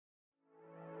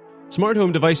Smart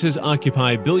home devices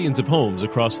occupy billions of homes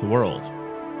across the world.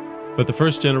 But the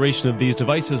first generation of these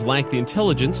devices lack the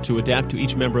intelligence to adapt to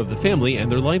each member of the family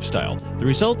and their lifestyle. The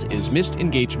result is missed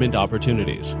engagement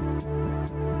opportunities.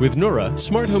 With Neura,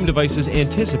 smart home devices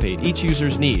anticipate each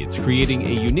user's needs, creating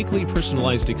a uniquely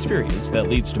personalized experience that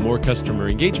leads to more customer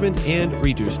engagement and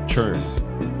reduced churn.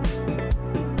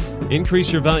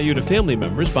 Increase your value to family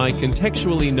members by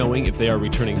contextually knowing if they are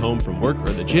returning home from work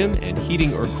or the gym and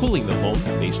heating or cooling the home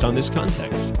based on this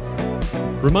context.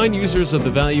 Remind users of the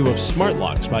value of smart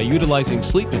locks by utilizing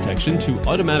sleep detection to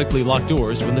automatically lock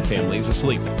doors when the family is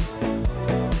asleep.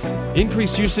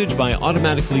 Increase usage by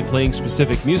automatically playing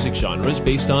specific music genres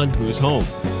based on who's home.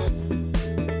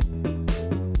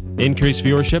 Increase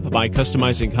viewership by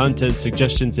customizing content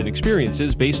suggestions and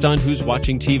experiences based on who's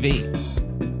watching TV.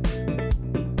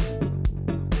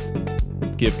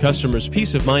 Give customers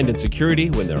peace of mind and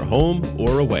security when they're home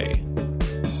or away.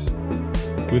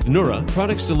 With Neura,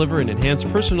 products deliver an enhanced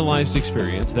personalized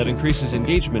experience that increases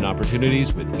engagement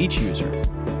opportunities with each user.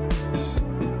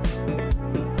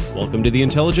 Welcome to the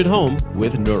Intelligent Home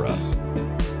with Neura.